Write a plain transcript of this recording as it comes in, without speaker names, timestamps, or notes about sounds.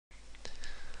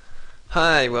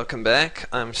Hi, welcome back.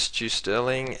 I'm Stu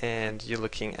Sterling, and you're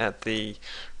looking at the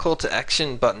call to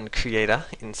action button creator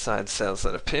inside Sales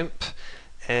Letter Pimp.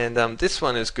 And this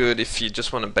one is good if you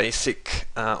just want a basic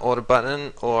order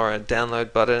button or a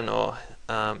download button or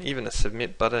even a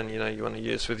submit button. You want to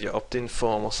use with your opt-in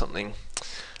form or something.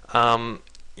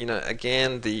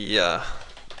 Again, the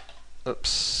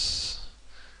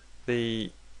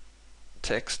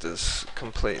text is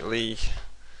completely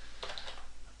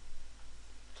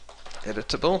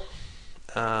editable.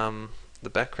 The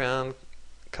background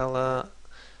color,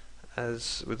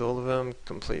 as with all of them,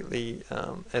 completely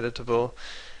editable,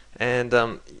 and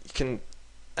you can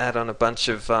add on a bunch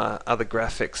of other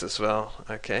graphics as well.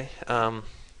 Okay,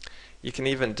 you can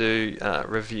even do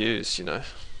reviews.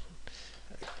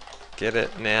 Get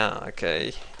it now.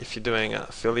 Okay, if you're doing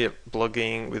affiliate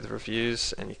blogging with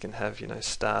reviews, and you can have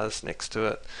stars next to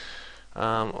it,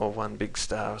 or one big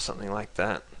star or something like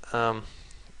that.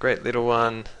 Great little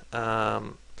one.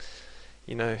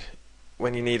 You know,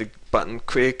 when you need a button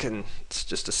quick and it's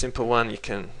just a simple one, you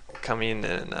can come in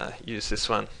and use this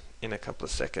one in a couple of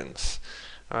seconds.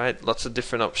 Alright, lots of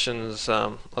different options,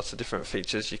 lots of different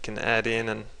features you can add in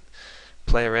and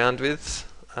play around with.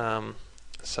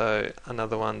 So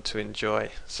another one to enjoy.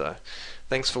 So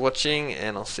thanks for watching,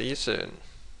 and I'll see you soon.